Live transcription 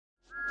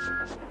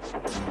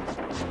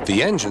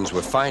The engines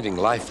were finding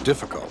life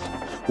difficult.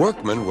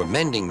 Workmen were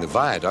mending the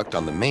viaduct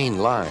on the main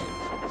line.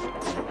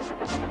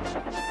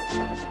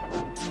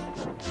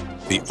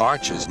 The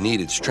arches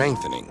needed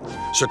strengthening.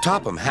 Sir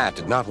Topham Hatt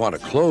did not want to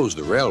close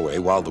the railway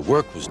while the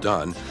work was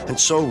done, and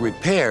so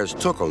repairs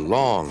took a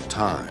long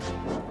time.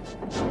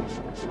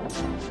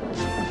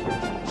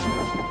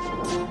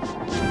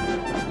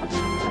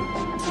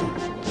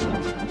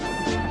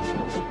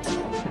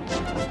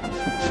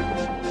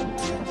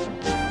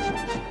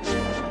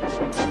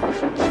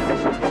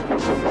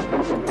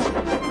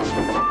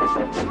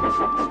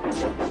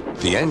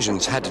 The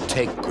engines had to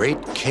take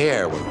great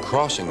care when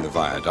crossing the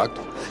viaduct,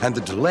 and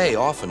the delay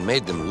often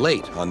made them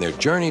late on their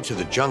journey to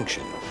the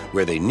junction,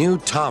 where they knew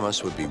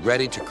Thomas would be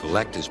ready to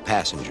collect his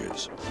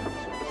passengers.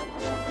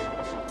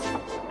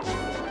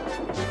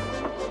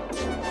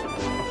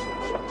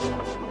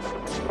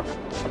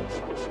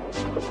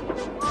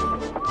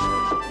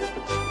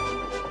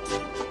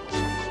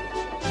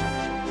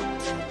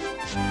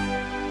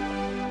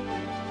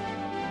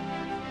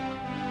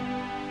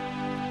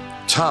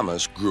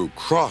 Thomas grew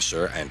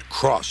crosser and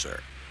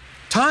crosser.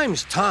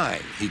 "Time's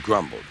time," he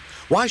grumbled.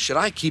 "Why should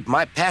I keep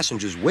my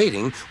passengers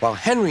waiting while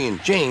Henry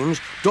and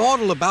James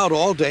dawdle about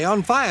all day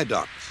on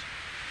viaducts?"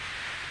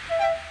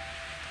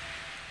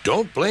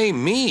 "Don't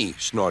blame me,"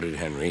 snorted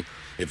Henry.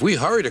 "If we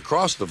hurried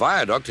across the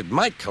viaduct, it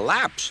might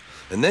collapse,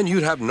 and then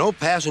you'd have no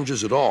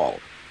passengers at all.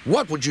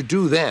 What would you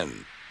do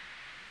then?"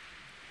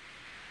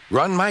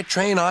 "Run my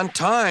train on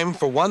time,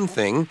 for one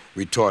thing,"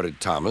 retorted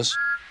Thomas.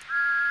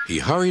 He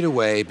hurried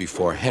away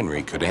before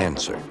Henry could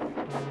answer.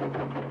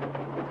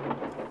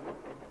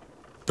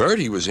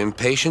 Bertie was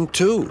impatient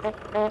too.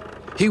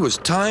 He was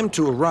timed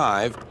to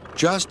arrive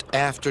just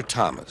after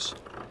Thomas.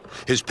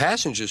 His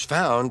passengers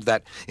found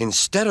that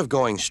instead of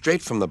going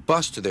straight from the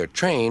bus to their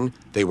train,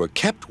 they were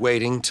kept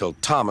waiting till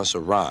Thomas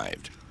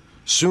arrived.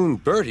 Soon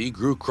Bertie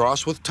grew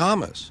cross with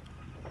Thomas.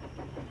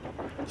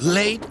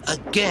 "Late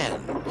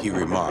again," he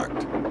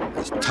remarked,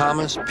 as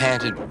Thomas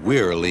panted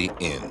wearily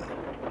in.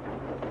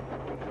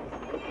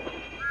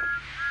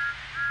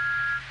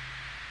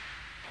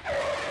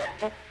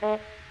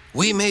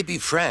 "We may be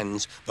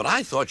friends, but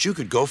I thought you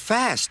could go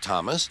fast,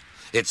 Thomas.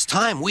 It's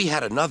time we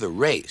had another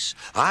race.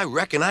 I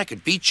reckon I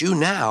could beat you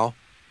now."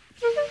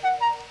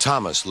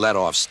 Thomas let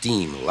off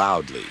steam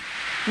loudly.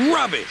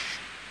 "Rubbish!"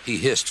 he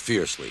hissed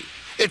fiercely.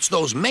 "It's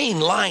those main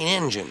line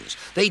engines.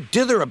 They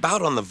dither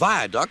about on the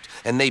viaduct,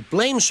 and they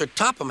blame Sir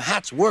Topham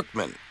Hatt's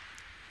workmen.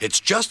 It's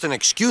just an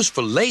excuse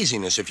for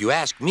laziness, if you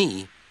ask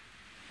me."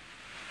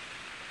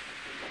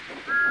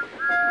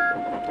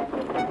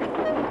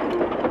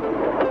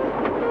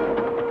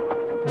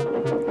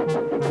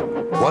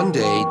 One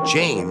day,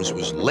 James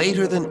was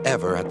later than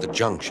ever at the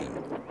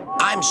junction.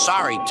 "I'm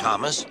sorry,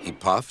 Thomas," he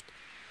puffed.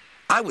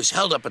 "I was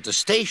held up at the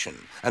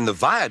station, and the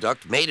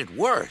viaduct made it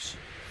worse."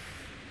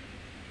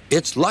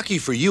 "It's lucky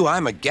for you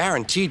I'm a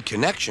guaranteed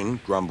connection,"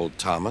 grumbled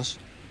Thomas.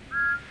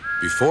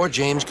 Before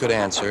James could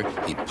answer,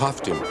 he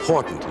puffed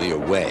importantly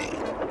away.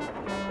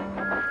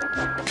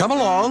 Come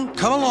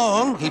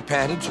along," he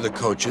panted to the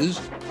coaches.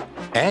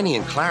 Annie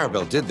and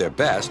Clarabelle did their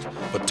best,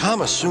 but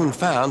Thomas soon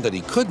found that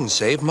he couldn't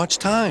save much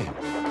time.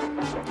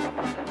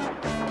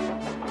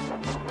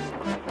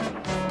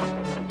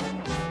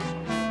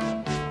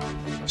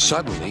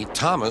 Suddenly,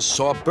 Thomas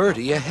saw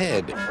Bertie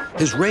ahead.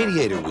 His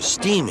radiator was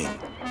steaming.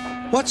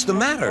 "What's the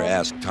matter?"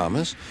 asked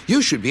Thomas.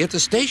 "You should be at the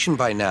station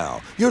by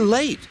now. You're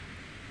late."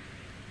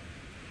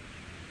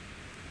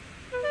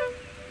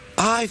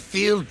 "I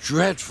feel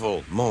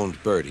dreadful,"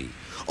 moaned Bertie.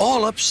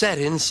 "All upset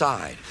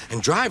inside,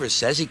 and driver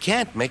says he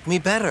can't make me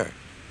better."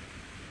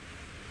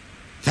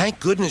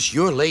 "Thank goodness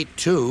you're late,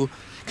 too.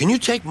 Can you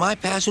take my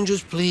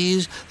passengers,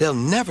 please? They'll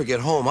never get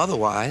home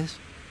otherwise."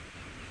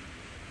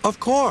 "Of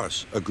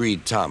course,"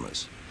 agreed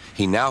Thomas.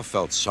 He now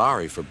felt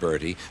sorry for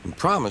Bertie and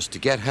promised to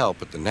get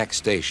help at the next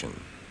station.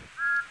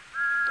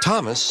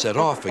 Thomas set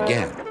off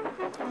again.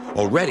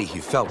 Already he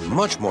felt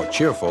much more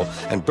cheerful,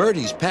 and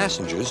Bertie's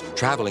passengers,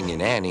 traveling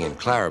in Annie and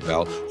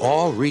Clarabelle,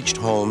 all reached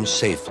home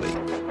safely.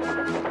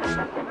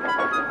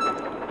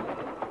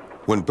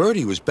 When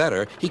Bertie was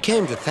better, he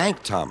came to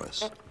thank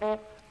Thomas.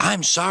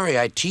 "I'm sorry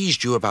I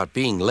teased you about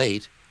being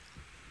late."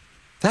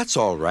 "That's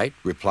all right,"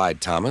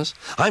 replied Thomas.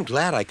 "I'm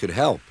glad I could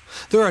help.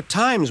 There are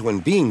times when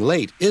being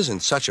late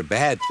isn't such a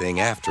bad thing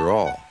after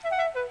all."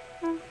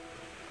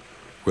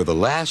 With a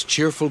last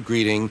cheerful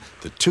greeting,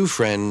 the two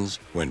friends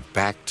went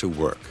back to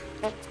work.